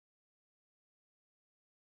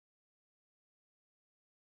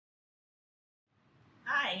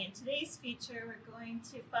Hi, in today's feature we're going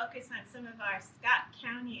to focus on some of our Scott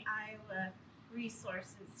County, Iowa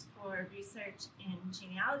resources for research in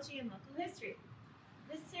genealogy and local history.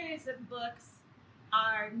 This series of books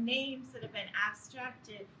are names that have been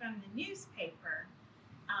abstracted from the newspaper.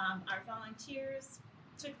 Our volunteers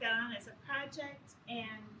took that on as a project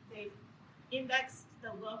and they indexed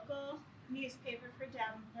the local newspaper for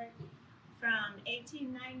Davenport from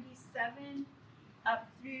 1897 up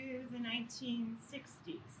through the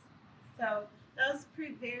 1960s. So those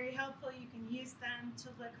proved very helpful. You can use them to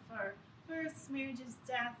look for births, marriages,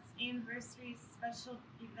 deaths, anniversaries, special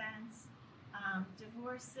events,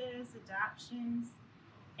 divorces, adoptions,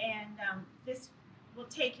 and this will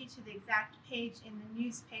take you to the exact page in the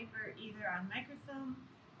newspaper either on microfilm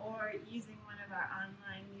or using one of our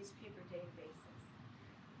online newspaper databases.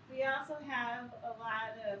 We also have a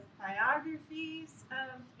lot of biographies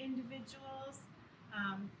of individuals,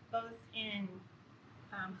 both in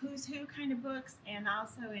who's who kind of books and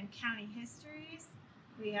also in county histories.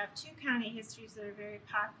 We have two county histories that are very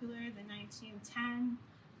popular, the 1910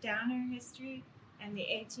 Downer history and the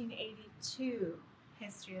 1882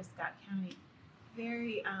 history of Scott County.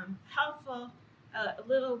 Very helpful. A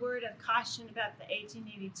little word of caution about the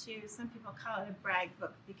 1882. Some people call it a brag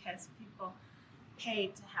book because people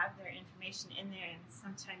paid to have their information in there and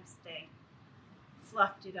sometimes they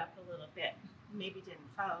fluffed it up a little bit, maybe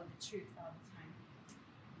didn't follow the truth all the time.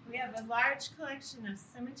 We have a large collection of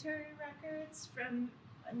cemetery records from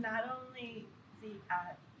not only the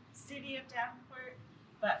city of Davenport,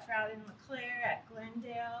 but for out in LeClaire, at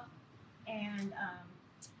Glendale, and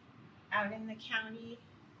out in the county.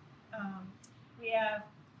 We have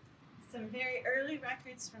some very early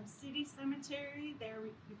records from city cemetery. There are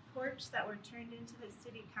reports that were turned into the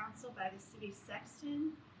city council by the city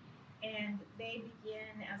sexton, and they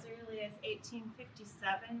begin as early as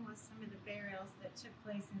 1857 with some of the burials that took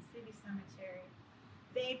place in city cemetery.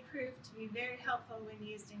 They proved to be very helpful when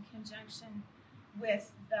used in conjunction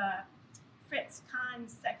with the Fritz Kahn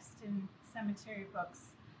Sexton cemetery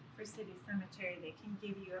books for city cemetery. They can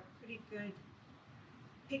give you a pretty good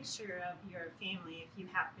picture of your family if you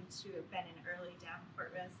happen to have been an early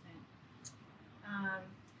Davenport resident.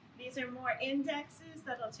 These are more indexes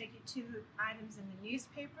that'll take you to items in the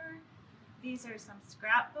newspaper. These are some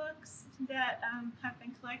scrapbooks that have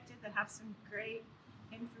been collected that have some great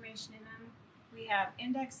information in them. We have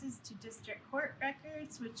indexes to district court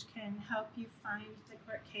records, which can help you find the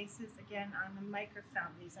court cases, again, on the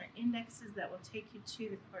microfilm. These are indexes that will take you to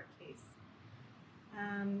the court case.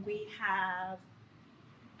 We have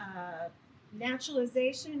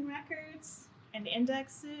naturalization records and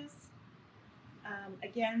indexes.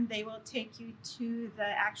 Again, they will take you to the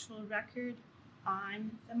actual record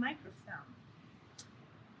on the microfilm.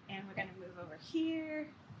 And we're going to move over here.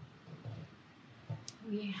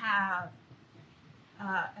 We have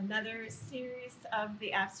another series of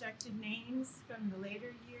the abstracted names from the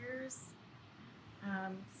later years.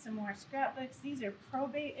 Some more scrapbooks. These are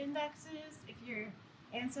probate indexes. If your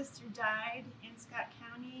ancestor died in Scott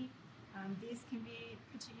County, these can be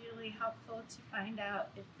particularly helpful to find out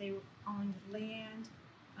if they owned land,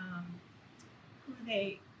 who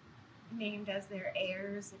they named as their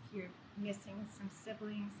heirs, if you're missing some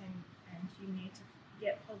siblings and you need to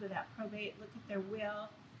get hold of that probate, look at their will.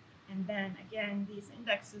 And then again, these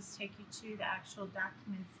indexes take you to the actual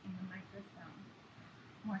documents in the microfilm.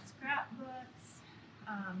 More scrapbooks,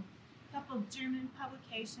 a couple German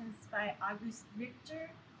publications by August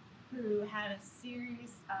Richter, who had a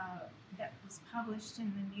series that was published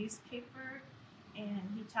in the newspaper, and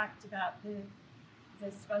he talked about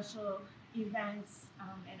the special events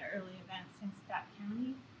and early events in Scott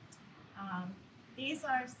County. These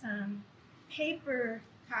are some paper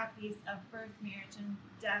copies of birth, marriage, and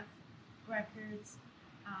death records.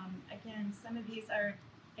 Again, some of these are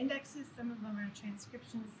indexes, some of them are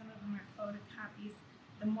transcriptions, some of them are photocopies.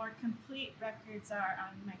 The more complete records are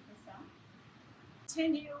on microfilm.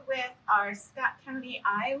 Continue with our Scott County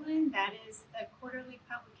Iowan. That is the quarterly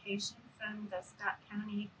publication from the Scott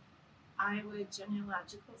County Iowa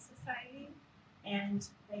Genealogical Society. And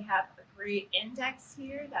they have a great index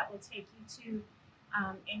here that will take you to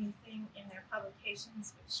anything in their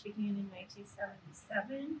publications, which began in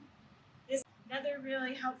 1977. Another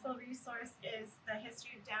really helpful resource is the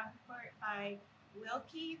History of Davenport by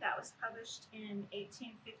Wilkie that was published in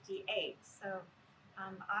 1858. So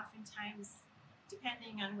oftentimes,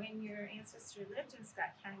 depending on when your ancestor lived in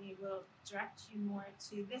Scott County, will direct you more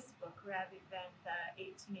to this book rather than the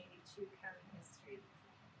 1882 county history.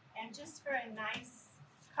 And just for a nice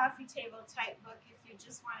coffee table type book, if you're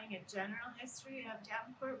just wanting a general history of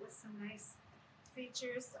Davenport with some nice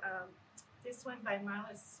features, This one by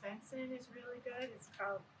Marla Svensson is really good. It's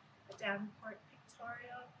called A Davenport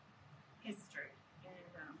Pictorial History. And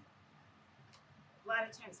a lot of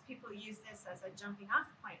times people use this as a jumping off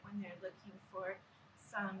point when they're looking for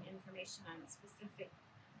some information on a specific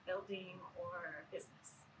building or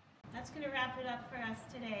business. That's going to wrap it up for us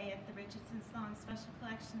today at the Richardson-Sloane Special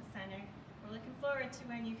Collections Center. We're looking forward to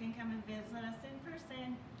when you can come and visit us in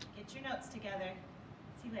person, get your notes together.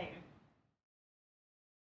 See you later.